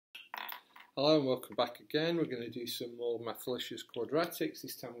Hello and welcome back again. We're going to do some more mathlicious quadratics.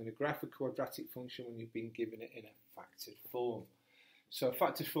 This time we're going to graph a quadratic function when you've been given it in a factored form. So a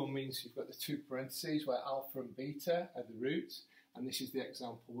factored form means you've got the two parentheses where alpha and beta are the roots, and this is the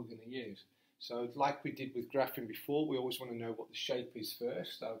example we're going to use. So like we did with graphing before, we always want to know what the shape is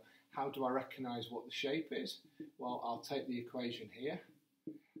first. So how do I recognise what the shape is? Well, I'll take the equation here,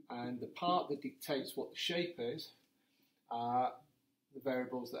 and the part that dictates what the shape is are the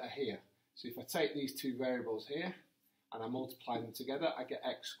variables that are here. So if I take these two variables here and I multiply them together, I get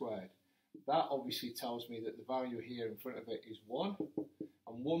x squared. That obviously tells me that the value here in front of it is 1,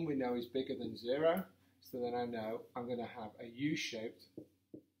 and 1 we know is bigger than 0, so then I know I'm going to have a U-shaped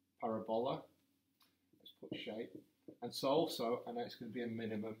parabola. Let's put shape. And so also I know it's going to be a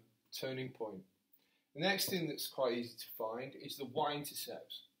minimum turning point. The next thing that's quite easy to find is the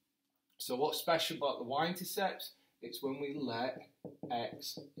y-intercepts. So what's special about the y-intercepts? It's when we let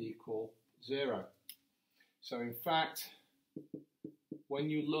x equal 0. So in fact, when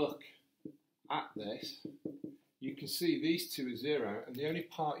you look at this, you can see these two are 0, and the only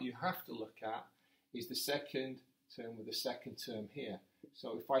part you have to look at is the second term with the second term here.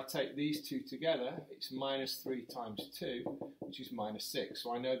 So if I take these two together, it's minus 3 times 2, which is minus 6.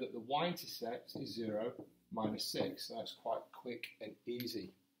 So I know that the y-intercept is 0, minus 6. So that's quite quick and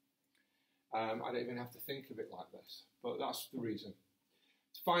easy. I don't even have to think of it like this, but that's the reason.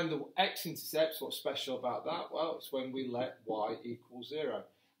 To find the x-intercepts, what's special about that? Well, it's when we let y equal 0.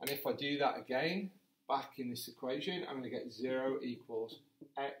 And if I do that again, back in this equation, I'm going to get 0 equals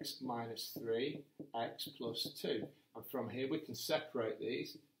x minus 3, x plus 2. And from here we can separate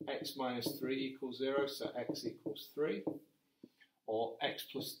these. X minus 3 equals 0, so x equals 3. Or x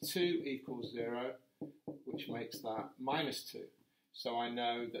plus 2 equals 0, which makes that minus 2. So I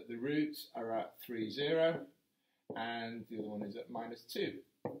know that the roots are at 3, 0, and the other one is at minus 2,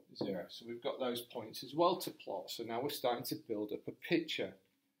 0. So we've got those points as well to plot. So now we're starting to build up a picture.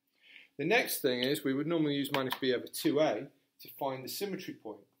 The next thing is we would normally use minus b over 2a to find the symmetry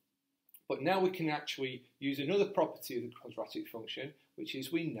point. But now we can actually use another property of the quadratic function, which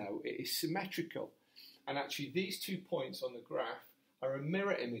is we know it is symmetrical. And actually these 2 points on the graph are a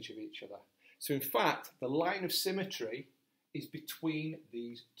mirror image of each other. So in fact, the line of symmetry is between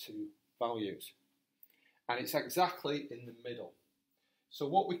these two values. And it's exactly in the middle. So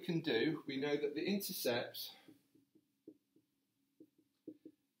what we can do, we know that the intercepts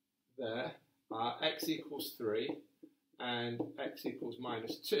there are x equals 3 and x equals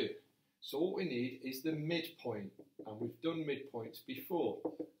minus 2. So what we need is the midpoint, and we've done midpoints before.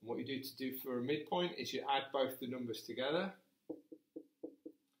 And what you do for a midpoint is you add both the numbers together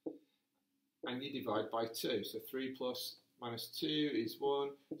and you divide by 2. So 3 plus minus 2 is 1,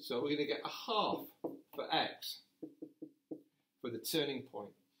 so we're going to get a half for x, for the turning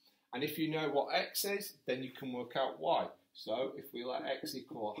point. And if you know what x is, then you can work out y. So if we let x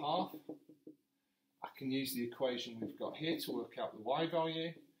equal a half, I can use the equation we've got here to work out the y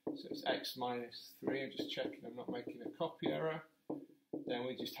value. So it's x minus 3, I'm just checking I'm not making a copy error. Then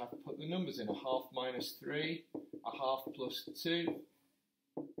we just have to put the numbers in, a half minus 3, a half plus 2.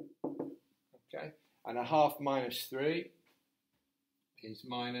 Okay, and a half minus 3 is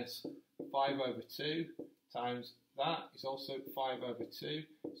minus 5 over 2 times that is also 5 over 2,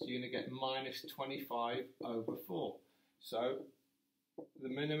 so you're going to get minus 25 over 4. So the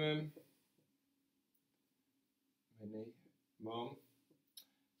minimum,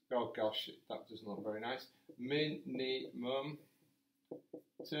 oh gosh, that doesn't look very nice, minimum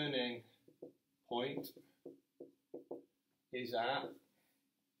turning point is at a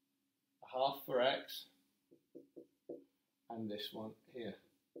half for x and this one here.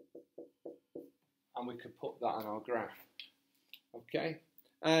 And we could put that on our graph. Okay?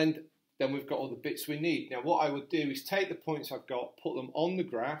 And then we've got all the bits we need. Now what I would do is take the points I've got, put them on the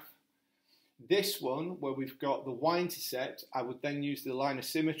graph. This one, where we've got the y-intercept, I would then use the line of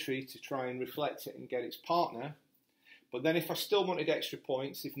symmetry to try and reflect it and get its partner. But then if I still wanted extra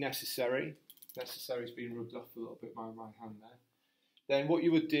points, if necessary has been rubbed off a little bit by my hand there, then what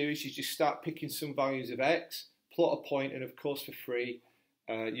you would do is you just start picking some values of x, plot a point, and of course for free,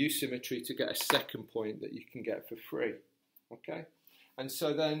 use symmetry to get a second point that you can get for free. Okay? And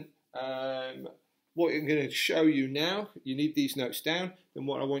so then what I'm going to show you now, you need these notes down, then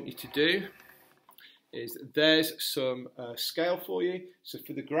what I want you to do is there's some scale for you. So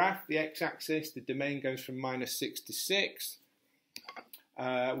for the graph, the x-axis, the domain goes from minus 6 to 6.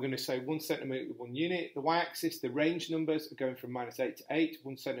 We're going to say 1 centimetre, 1 unit. The y-axis, the range numbers are going from minus 8 to 8,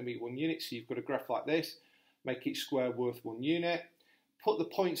 1 centimetre, 1 unit. So you've got a graph like this, make each square worth 1 unit. Put the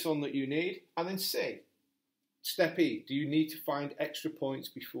points on that you need, and then see. Step E, do you need to find extra points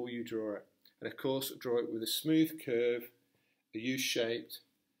before you draw it? And of course, draw it with a smooth curve, a U-shaped,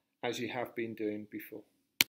 as you have been doing before.